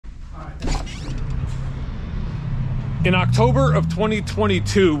In October of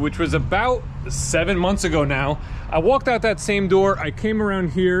 2022, which was about 7 months ago now, I walked out that same door, I came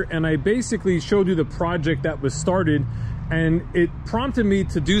around here, and I basically showed you the project that was started, and it prompted me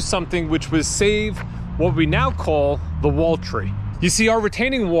to do something which was save what we now call the wall tree. You see, our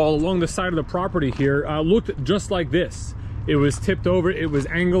retaining wall along the side of the property here looked just like this. It was tipped over, it was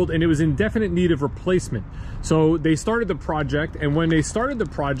angled, and it was in definite need of replacement. So they started the project, and when they started the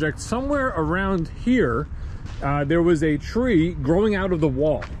project, somewhere around here, there was a tree growing out of the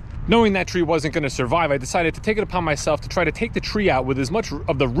wall. Knowing that tree wasn't going to survive, I decided to take it upon myself to try to take the tree out with as much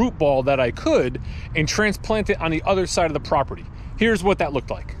of the root ball that I could and transplant it on the other side of the property. Here's what that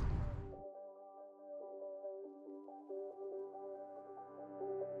looked like.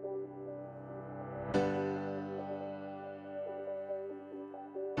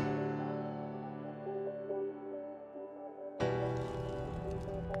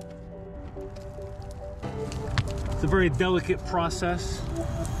 It's a very delicate process.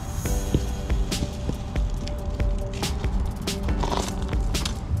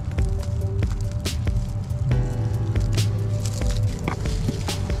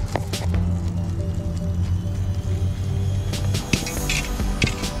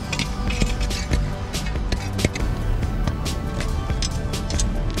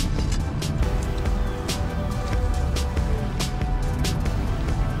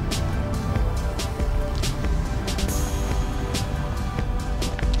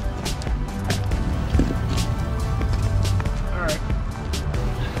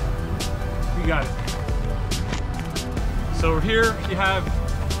 Got it. So here you have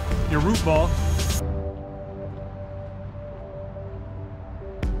your root ball.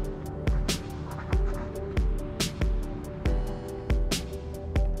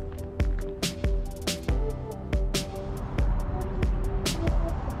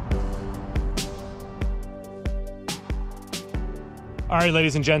 All right,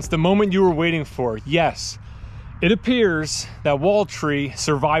 ladies and gents, the moment you were waiting for. Yes, it appears that wall tree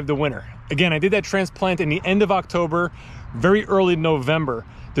survived the winter. Again, I did that transplant in the end of October, very early November.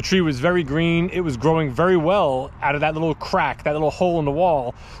 The tree was very green. It was growing very well out of that little crack, that little hole in the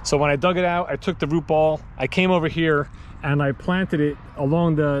wall. So when I dug it out, I took the root ball, I came over here and I planted it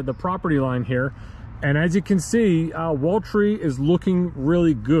along the property line here. And as you can see, wall tree is looking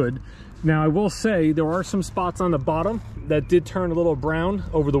really good. Now, I will say there are some spots on the bottom that did turn a little brown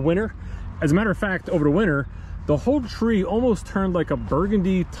over the winter. As a matter of fact, over the winter, the whole tree almost turned like a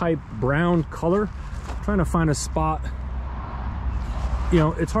burgundy type brown color. I'm trying to find a spot. You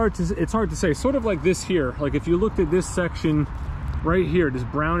know, it's hard to say. Sort of like this here. Like if you looked at this section right here, this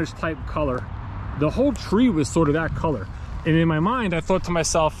brownish type color, the whole tree was sort of that color. And in my mind, I thought to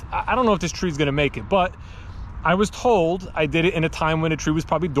myself, I don't know if this tree is going to make it, but I was told I did it in a time when the tree was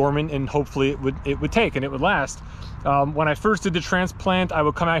probably dormant and hopefully it would take and it would last. When I first did the transplant, I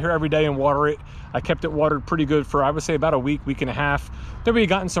would come out here every day and water it. I kept it watered pretty good for, I would say, about a week and a half. Then we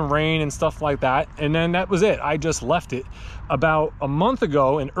gotten some rain and stuff like that, and then that was it. I just left it. About a month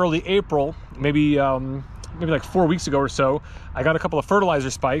ago in early April, maybe like 4 weeks ago or so, I got a couple of fertilizer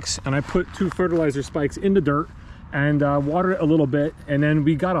spikes, and I put 2 fertilizer spikes in the dirt and watered it a little bit, and then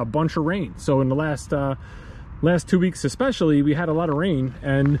we got a bunch of rain. So in the last 2 weeks especially, we had a lot of rain,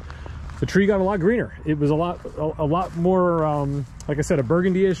 and the tree got a lot greener. It was a lot more, like I said, a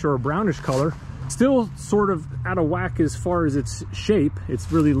burgundy-ish or a brownish color. Still sort of out of whack as far as its shape. It's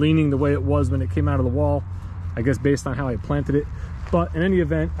really leaning the way it was when it came out of the wall, I guess based on how I planted it. But in any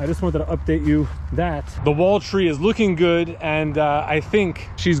event, I just wanted to update you that the wall tree is looking good, and I think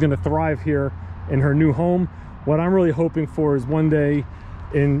she's gonna thrive here in her new home. What I'm really hoping for is one day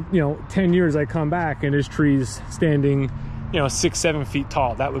in 10 years I come back and this tree's standing 6-7 feet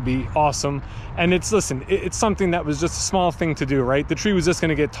tall. That would be awesome. And it's something that was just a small thing to do, right? The tree was just going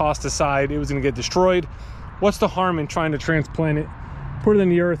to get tossed aside. It was going to get destroyed. What's the harm in trying to transplant it, put it in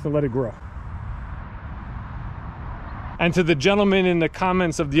the earth and let it grow? And to the gentleman in the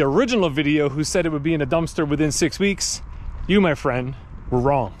comments of the original video who said it would be in a dumpster within 6 weeks, you, my friend, were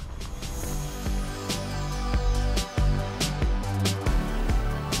wrong.